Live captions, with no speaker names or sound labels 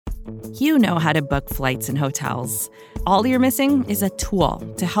You know how to book flights and hotels. All you're missing is a tool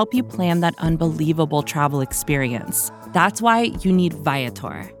to help you plan that unbelievable travel experience. That's why you need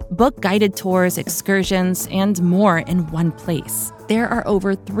Viator. Book guided tours, excursions, and more in one place. There are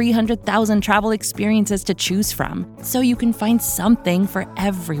over 300,000 travel experiences to choose from, so you can find something for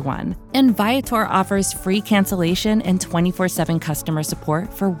everyone. And Viator offers free cancellation and 24/7 customer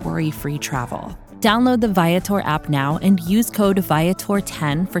support for worry-free travel. Download the Viator app now and use code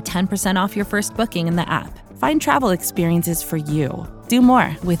Viator10 for 10% off your first booking in the app. Find travel experiences for you. Do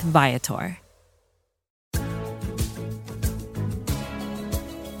more with Viator.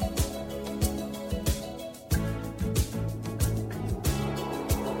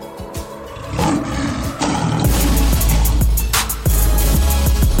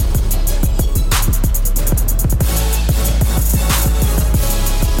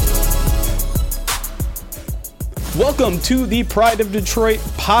 Welcome to the Pride of Detroit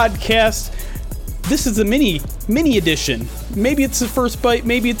podcast. This is a mini edition. Maybe it's the first bite,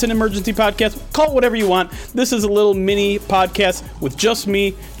 maybe it's an emergency podcast. Call it whatever you want. This is a little mini podcast with just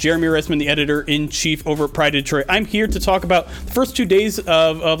me, Jeremy Reisman, the editor-in-chief over at Pride of Detroit. I'm here to talk about the first 2 days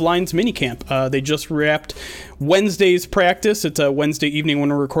of Lions minicamp. They just wrapped Wednesday's practice. It's a Wednesday evening when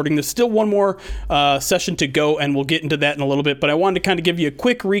we're recording this. Still one more session to go, and we'll get into that in a little bit. But I wanted to kind of give you a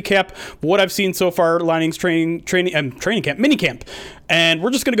quick recap of what I've seen so far, Linings training camp, minicamp. And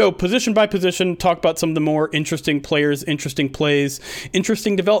we're just going to go position by position, talk about some of the more interesting players, interesting plays,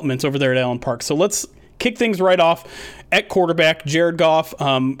 interesting developments over there at Allen Park. So let's kick things right off at quarterback. Jared Goff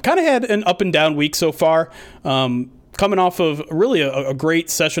kind of had an up and down week so far. Coming off of really a great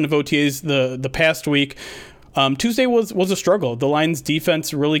session of OTAs the past week. Tuesday was a struggle. The Lions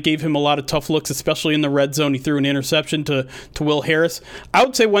defense really gave him a lot of tough looks, especially in the red zone. He threw an interception to Will Harris. I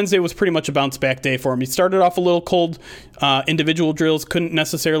would say Wednesday was pretty much a bounce back day for him. He started off a little cold, individual drills, couldn't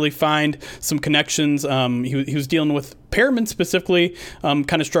necessarily find some connections. He was dealing with Perriman specifically,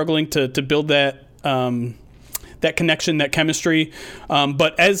 kind of struggling to build that connection, that chemistry.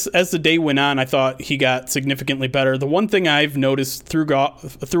 But as the day went on, I thought he got significantly better. The one thing I've noticed throughout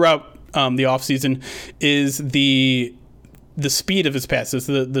the offseason is the speed of his passes,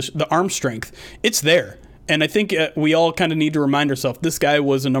 the arm strength. It's there. And I think we all kind of need to remind ourselves, this guy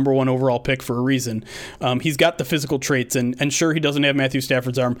was a number one overall pick for a reason. He's got the physical traits, and sure, he doesn't have Matthew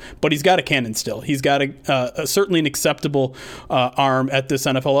Stafford's arm, but he's got a cannon still. He's got certainly an acceptable arm at this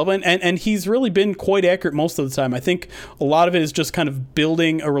NFL level, and he's really been quite accurate most of the time. I think a lot of it is just kind of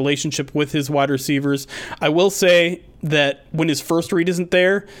building a relationship with his wide receivers. I will say that when his first read isn't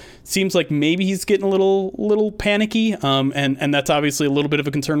there, seems like maybe he's getting a little panicky, and that's obviously a little bit of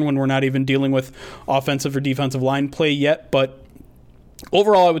a concern when we're not even dealing with offensive or defensive line play yet. But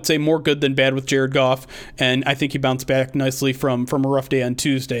overall, I would say more good than bad with Jared Goff, and I think he bounced back nicely from a rough day on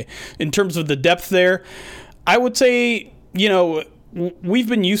Tuesday. In terms of the depth there, I would say, we've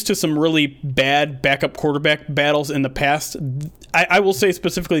been used to some really bad backup quarterback battles in the past. I will say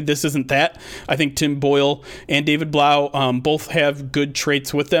specifically this isn't that. I think Tim Boyle and David Blau both have good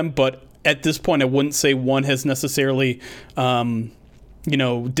traits with them, but at this point I wouldn't say one has necessarily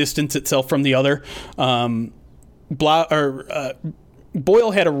distanced itself from the other. Boyle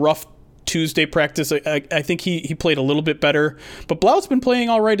had a rough Tuesday practice. I think he played a little bit better, but Blau's been playing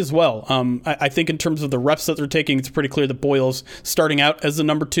all right as well. I think in terms of the reps that they're taking, it's pretty clear that Boyle's starting out as the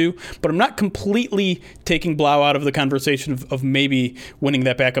number 2, but I'm not completely taking Blau out of the conversation of maybe winning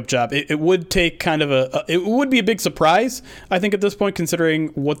that backup job. It would take kind of it would be a big surprise, I think, at this point, considering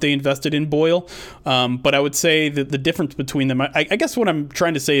what they invested in Boyle. But I would say that the difference between them, I guess what I'm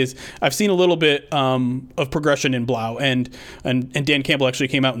trying to say is I've seen a little bit of progression in Blau, and Dan Campbell actually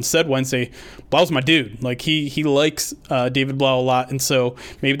came out and said Wednesday, Blau's my dude. Like he likes David Blau a lot, and so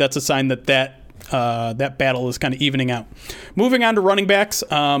maybe that's a sign that battle is kind of evening out. Moving on to running backs,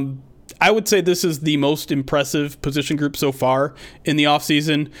 I would say this is the most impressive position group so far in the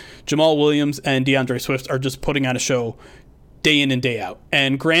offseason. Jamal Williams and DeAndre Swift are just putting on a show day in and day out.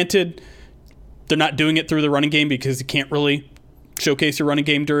 And granted, they're not doing it through the running game because you can't really showcase your running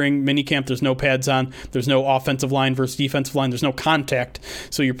game during minicamp. There's no pads on. There's no offensive line versus defensive line. There's no contact.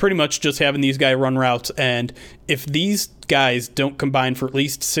 So you're pretty much just having these guys run routes. And if these guys don't combine for at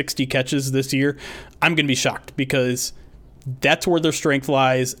least 60 catches this year, I'm going to be shocked, because that's where their strength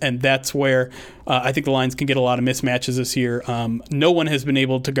lies, and that's where I think the Lions can get a lot of mismatches this year. No one has been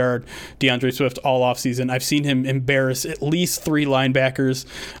able to guard DeAndre Swift all offseason. I've seen him embarrass at least 3 linebackers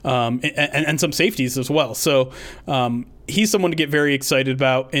and some safeties as well. So he's someone to get very excited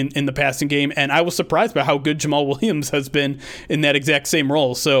about in the passing game, and I was surprised by how good Jamal Williams has been in that exact same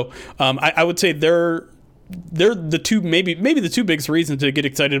role. So I would say they're they're the two, maybe the two biggest reasons to get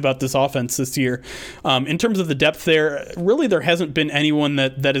excited about this offense this year. In terms of the depth there, really there hasn't been anyone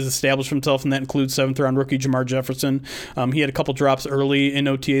that has established himself, and that includes 7th-round rookie Jamar Jefferson. He had a couple drops early in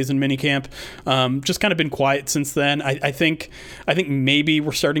OTAs and minicamp. Just kind of been quiet since then. I think maybe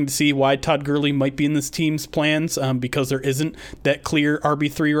we're starting to see why Todd Gurley might be in this team's plans, because there isn't that clear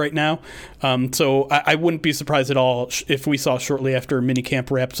RB3 right now. So I wouldn't be surprised at all if we saw shortly after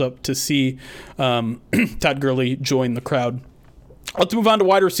minicamp wraps up to see Todd Gurley join the crowd. Let's move on to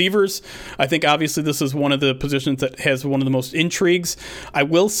wide receivers. I think obviously this is one of the positions that has one of the most intrigues. I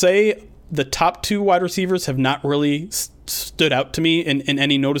will say the top 2 wide receivers have not really stood out to me in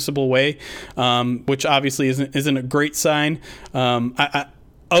any noticeable way, which obviously isn't a great sign.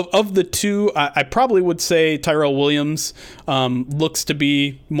 Of the 2, I probably would say Tyrell Williams looks to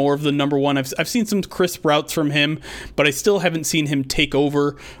be more of the number 1. I've seen some crisp routes from him, but I still haven't seen him take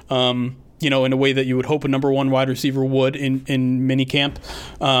over, in a way that you would hope a number 1 wide receiver would in minicamp.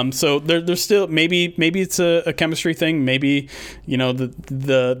 So there's still maybe it's a chemistry thing. Maybe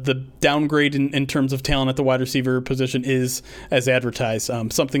the downgrade in terms of talent at the wide receiver position is as advertised.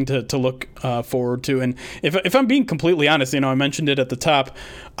 Something to look forward to. And if I'm being completely honest, I mentioned it at the top.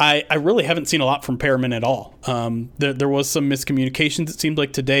 I really haven't seen a lot from Perriman at all. There was some miscommunications, it seemed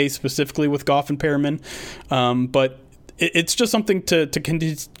like, today, specifically with Goff and Perriman. But it's just something to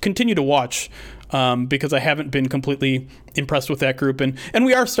continue to watch, because I haven't been completely impressed with that group. And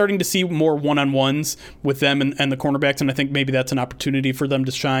we are starting to see more one-on-ones with them and the cornerbacks, and I think maybe that's an opportunity for them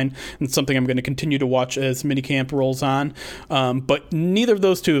to shine, and something I'm going to continue to watch as minicamp rolls on. But neither of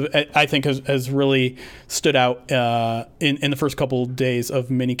those two, I think, has really stood out in the first couple of days of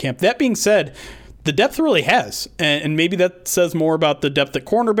minicamp. That being said, the depth really has, and maybe that says more about the depth at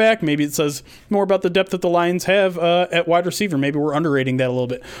cornerback. Maybe it says more about the depth that the Lions have at wide receiver. Maybe we're underrating that a little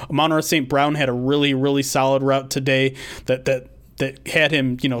bit. Amon-Ra St. Brown had a really, really solid route today that had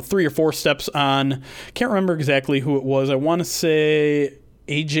him, 3 or 4 steps on. Can't remember exactly who it was. I want to say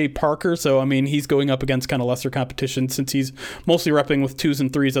AJ Parker. So, he's going up against kind of lesser competition since he's mostly repping with 2s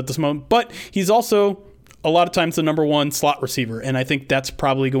and 3s at this moment. But he's also a lot of times the number 1 slot receiver, and I think that's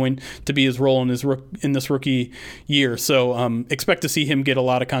probably going to be his role in this rookie year. So expect to see him get a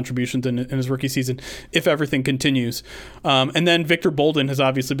lot of contributions in his rookie season if everything continues. And then Victor Bolden has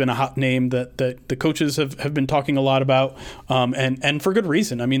obviously been a hot name that the coaches have been talking a lot about, and for good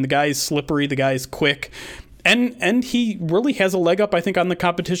reason. The guy is slippery, the guy is quick. And he really has a leg up, I think, on the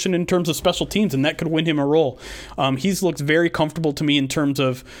competition in terms of special teams, and that could win him a role. He's looked very comfortable to me in terms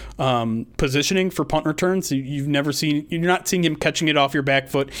of positioning for punt returns. You're not seeing him catching it off your back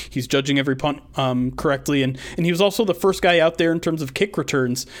foot. He's judging every punt correctly, and he was also the first guy out there in terms of kick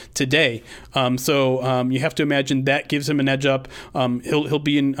returns today. So you have to imagine that gives him an edge up. He'll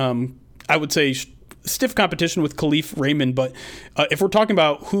be in, I would say, stiff competition with Khalif Raymond, but if we're talking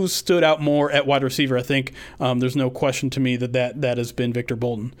about who stood out more at wide receiver, I think there's no question to me that has been Victor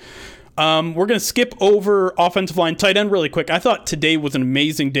Bolden. We're going to skip over offensive line, tight end really quick. I thought today was an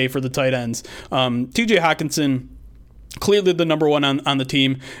amazing day for the tight ends. TJ Hockenson, clearly the number 1 on the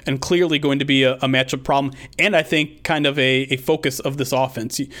team, and clearly going to be a matchup problem, and I think kind of a focus of this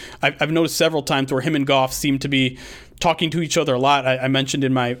offense. I've noticed several times where him and Goff seem to be talking to each other a lot. I mentioned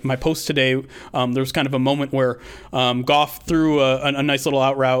in my post today, there was kind of a moment where Goff threw a nice little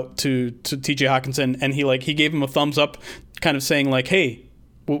out route to TJ Hockenson, and he gave him a thumbs up, kind of saying like, hey,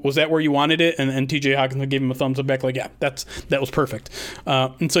 was that where you wanted it? And TJ Hockenson gave him a thumbs up back, like, yeah, that was perfect.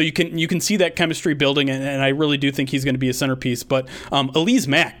 And so you can see that chemistry building, and I really do think he's going to be a centerpiece. But Elise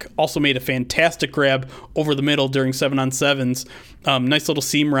Mack also made a fantastic grab over the middle during 7-on-7s. Nice little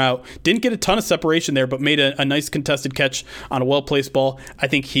seam route. Didn't get a ton of separation there, but made a nice contested catch on a well-placed ball. I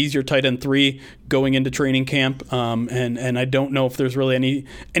think he's your tight end 3 going into training camp, and I don't know if there's really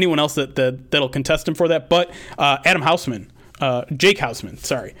anyone else that'll contest him for that. But Jake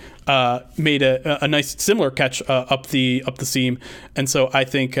Hausman, made a nice similar catch up the seam, and so I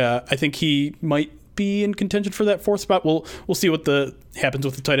think he might be in contention for that 4th spot. We'll see what happens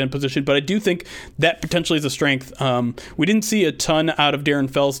with the tight end position, but I do think that potentially is a strength. We didn't see a ton out of Darren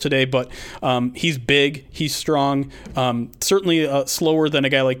Fells today, but he's big, he's strong, certainly slower than a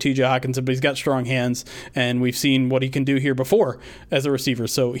guy like TJ Hockenson, but he's got strong hands, and we've seen what he can do here before as a receiver,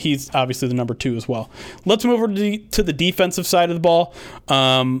 so he's obviously the number 2 as well. Let's move over to the defensive side of the ball.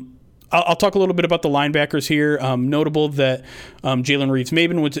 I'll talk a little bit about the linebackers here. Notable that Jalen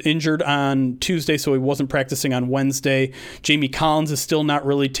Reeves-Maben was injured on Tuesday, so he wasn't practicing on Wednesday. Jamie Collins is still not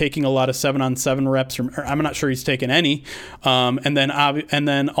really taking a lot of 7-on-7 reps. Or I'm not sure he's taken any. And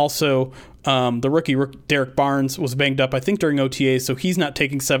then also the rookie Derek Barnes was banged up, I think, during OTAs, so he's not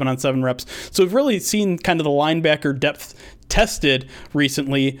taking 7-on-7 reps. So we've really seen kind of the linebacker depth tested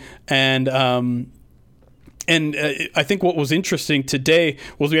recently, and I think what was interesting today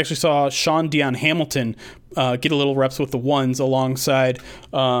was we actually saw Sean Dion Hamilton get a little reps with the ones alongside.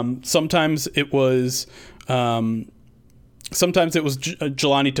 Sometimes it was Jelani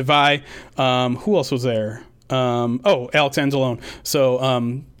Tavai. Who else was there? Alex Anzalone.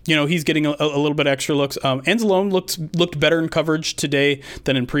 So he's getting a little bit extra looks. Anzalone looked better in coverage today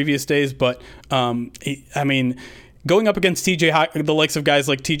than in previous days, but going up against the likes of guys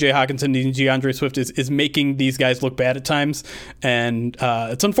like TJ Hawkinson and DeAndre Swift is making these guys look bad at times, and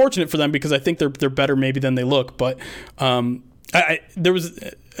it's unfortunate for them because I think they're better maybe than they look. But there was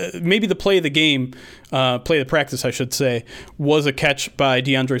maybe the play of the game, play of the practice, I should say, was a catch by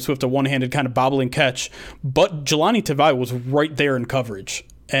DeAndre Swift, a one-handed kind of bobbling catch, but Jelani Tavai was right there in coverage.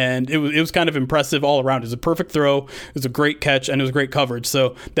 And it was kind of impressive all around. It was a perfect throw. It was a great catch, and it was great coverage.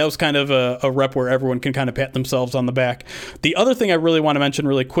 So that was kind of a rep where everyone can kind of pat themselves on the back. The other thing I really want to mention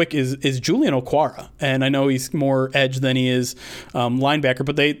really quick is Julian Okwara. And I know he's more edge than he is linebacker,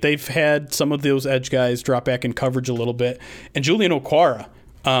 but they've had some of those edge guys drop back in coverage a little bit. And Julian Okwara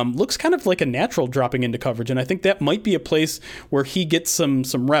looks kind of like a natural dropping into coverage. And I think that might be a place where he gets some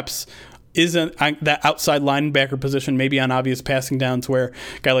reps. Isn't that outside linebacker position, maybe on obvious passing downs, where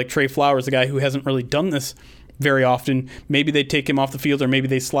a guy like Trey Flowers, a guy who hasn't really done this very often, maybe they take him off the field, or maybe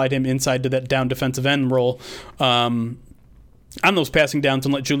they slide him inside to that down defensive end role on those passing downs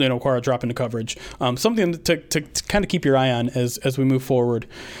and let Julian Okwara drop into coverage. Something to kind of keep your eye on as we move forward.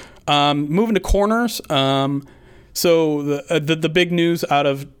 Moving to corners. So the big news out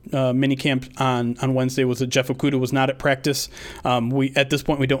of minicamp on Wednesday was that Jeff Okudah was not at practice. At this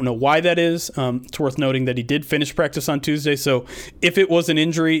point we don't know why that is. It's worth noting that he did finish practice on Tuesday. So if it was an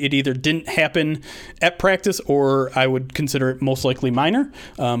injury, it either didn't happen at practice, or I would consider it most likely minor.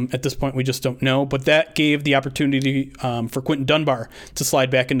 At this point we just don't know. But that gave the opportunity for Quinton Dunbar to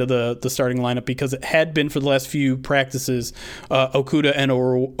slide back into the starting lineup, because it had been for the last few practices Okudah and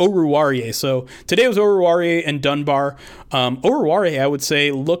Oruwariye. So today was Oruwariye and Dunbar. Oruwariye, I would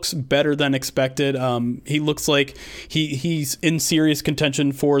say, looks better than expected. He looks like he's in serious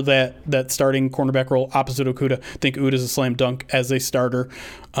contention for that starting cornerback role opposite Okudah. I think Udah's a slam dunk as a starter.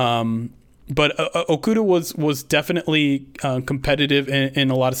 But Okudah was definitely competitive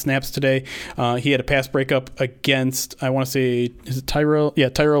in a lot of snaps today. He had a pass breakup against, I want to say, is it Tyrell? Yeah,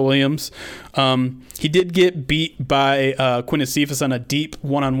 Tyrell Williams. He did get beat by Quintus Cephas on a deep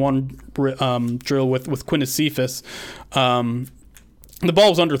one-on-one drill with Quintus Cephas. The ball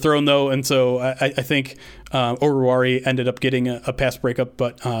was underthrown, though, and so I think Oruwariye ended up getting a pass breakup,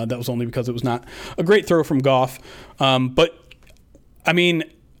 but that was only because it was not a great throw from Goff. But, I mean,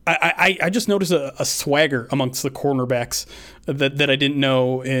 I just noticed a swagger amongst the cornerbacks that I didn't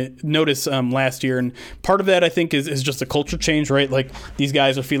notice last year, and part of that I think is just a culture change, right? Like, these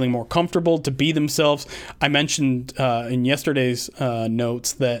guys are feeling more comfortable to be themselves. I mentioned in yesterday's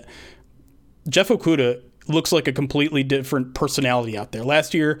notes that Jeff Okudah looks like a completely different personality out there.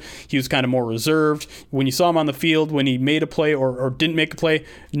 Last year, he was kind of more reserved. When you saw him on the field, when he made a play or didn't make a play,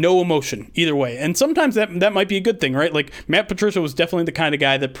 no emotion either way. And sometimes that might be a good thing, right? Like, Matt Patricia was definitely the kind of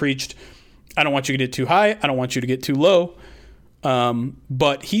guy that preached, I don't want you to get too high, I don't want you to get too low.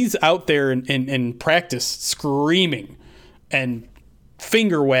 But he's out there in practice screaming and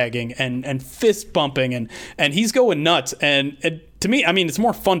finger wagging and fist bumping and he's going nuts. And to me, I mean, it's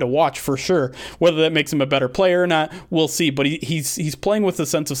more fun to watch for sure. Whether that makes him a better player or not, we'll see. But he's playing with a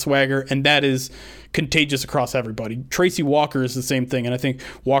sense of swagger, and that is contagious across everybody. Tracy Walker is the same thing, and I think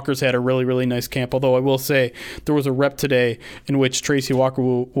Walker's had a really, really nice camp. Although I will say there was a rep today in which Tracy Walker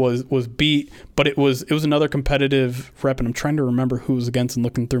was beat, but it was another competitive rep, and I'm trying to remember who it was against and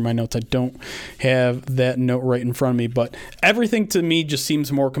looking through my notes. I don't have that note right in front of me, but everything to me just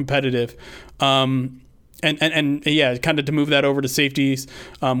seems more competitive. And yeah, kind of to move that over to safeties,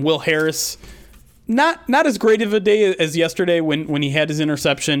 Will Harris, not as great of a day as yesterday when he had his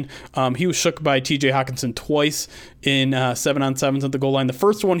interception. He was shook by TJ Hawkinson twice in 7-on-7s at the goal line. The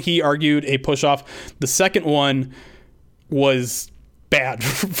first one, he argued a push-off. The second one was bad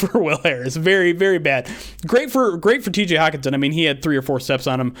for Will Harris. Very, very bad. Great for TJ Hawkinson. I mean, he had 3 or 4 steps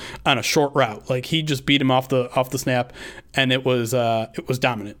on him on a short route. Like, he just beat him off the snap, and it was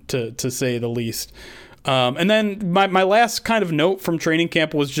dominant to say the least. And then my last kind of note from training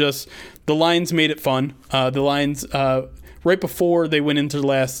camp was just the Lions made it fun. The Lions, right before they went into the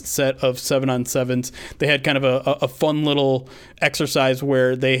last set of 7-on-7s, they had kind of a fun little exercise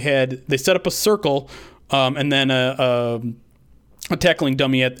where they set up a circle and then a tackling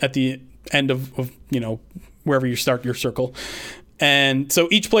dummy at the end of wherever you start your circle. And so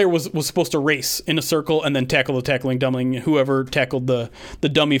each player was supposed to race in a circle and then tackle the tackling dummy. Whoever tackled the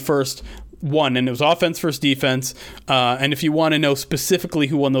dummy first won, and it was offense versus defense. And if you want to know specifically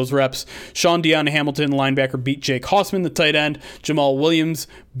who won those reps, Sean Deanna Hamilton, linebacker, beat Jake Hossman, the tight end. Jamal Williams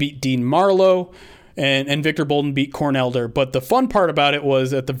beat Dean Marlowe. And Victor Bolden beat Corn Elder. But the fun part about it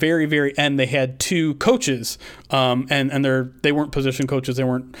was at the very, very end, they had two coaches, and they weren't position coaches, they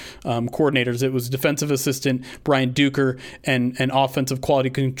weren't coordinators. It was defensive assistant Brian Duker and offensive quality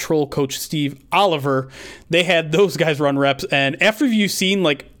control coach Steve Oliver. They had those guys run reps, and after you've seen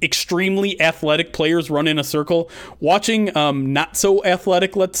like extremely athletic players run in a circle, watching not so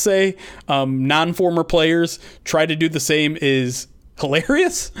athletic, let's say, non-former players try to do the same is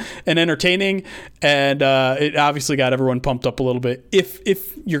hilarious and entertaining, and it obviously got everyone pumped up a little bit.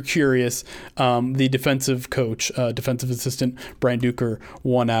 If you're curious, the defensive assistant Brian Duker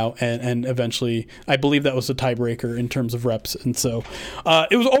won out, and eventually I believe that was a tiebreaker in terms of reps. And so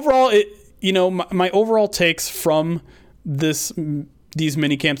it was overall, my overall takes from these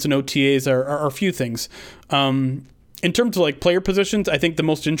mini camps and OTAs are a few things. In terms of like player positions, I think the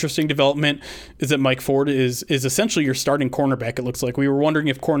most interesting development is that Mike Ford is essentially your starting cornerback. It looks like we were wondering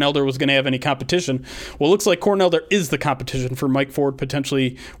if Corn Elder was going to have any competition. Well, it looks like Corn Elder is the competition for Mike Ford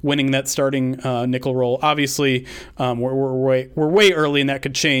potentially winning that starting nickel role. Obviously, we're way early and that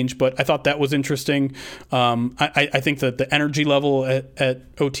could change, but I thought that was interesting. I think that the energy level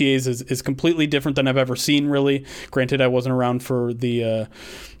at OTAs is completely different than I've ever seen. Really, granted, I wasn't around for the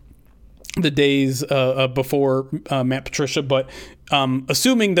days before Matt Patricia, but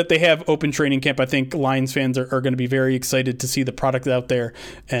assuming that they have open training camp, I think Lions fans are going to be very excited to see the product out there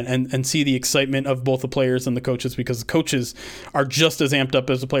and see the excitement of both the players and the coaches, because the coaches are just as amped up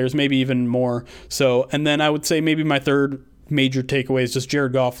as the players, maybe even more so. And then I would say maybe my third major takeaway is just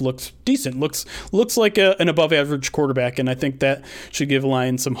Jared Goff looks decent, looks like an above average quarterback, and I think that should give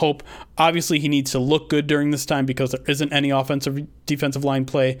Lions some hope. Obviously, he needs to look good during this time because there isn't any offensive defensive line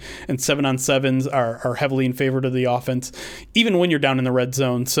play, and 7-on-7s are heavily in favor of the offense, even when you're down in the red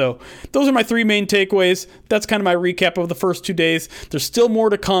zone. So those are my three main takeaways. That's kind of my recap of the first 2 days. There's still more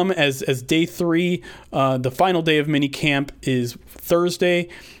to come as day 3, the final day of mini camp is Thursday,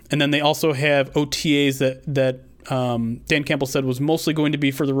 and then they also have OTAs that Dan Campbell said was mostly going to be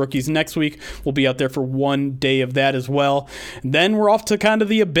for the rookies next week. We'll be out there for 1 day of that as well. And then we're off to kind of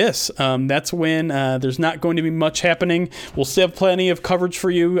the abyss. That's when there's not going to be much happening. We'll still have plenty of coverage for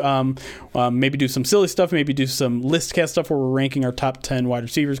you. Maybe do some silly stuff, maybe do some list cast stuff where we're ranking our top 10 wide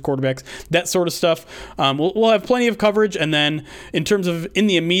receivers, quarterbacks, that sort of stuff. We'll have plenty of coverage. And then in terms of in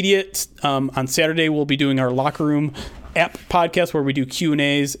the immediate, on Saturday, we'll be doing our Locker Room app podcast where we do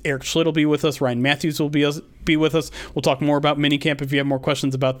Q&As. Eric Schlitt will be with us. Ryan Matthews will be with us. We'll talk more about minicamp if you have more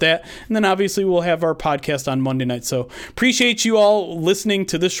questions about that. And then obviously we'll have our podcast on Monday night. So appreciate you all listening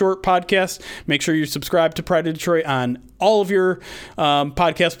to this short podcast. Make sure you subscribe to Pride of Detroit on all of your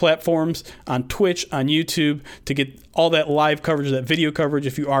podcast platforms, on Twitch, on YouTube, to get all that live coverage, that video coverage,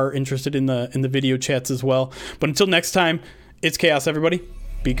 if you are interested in the video chats as well. But until next time, it's chaos, everybody.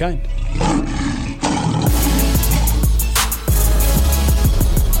 Be kind.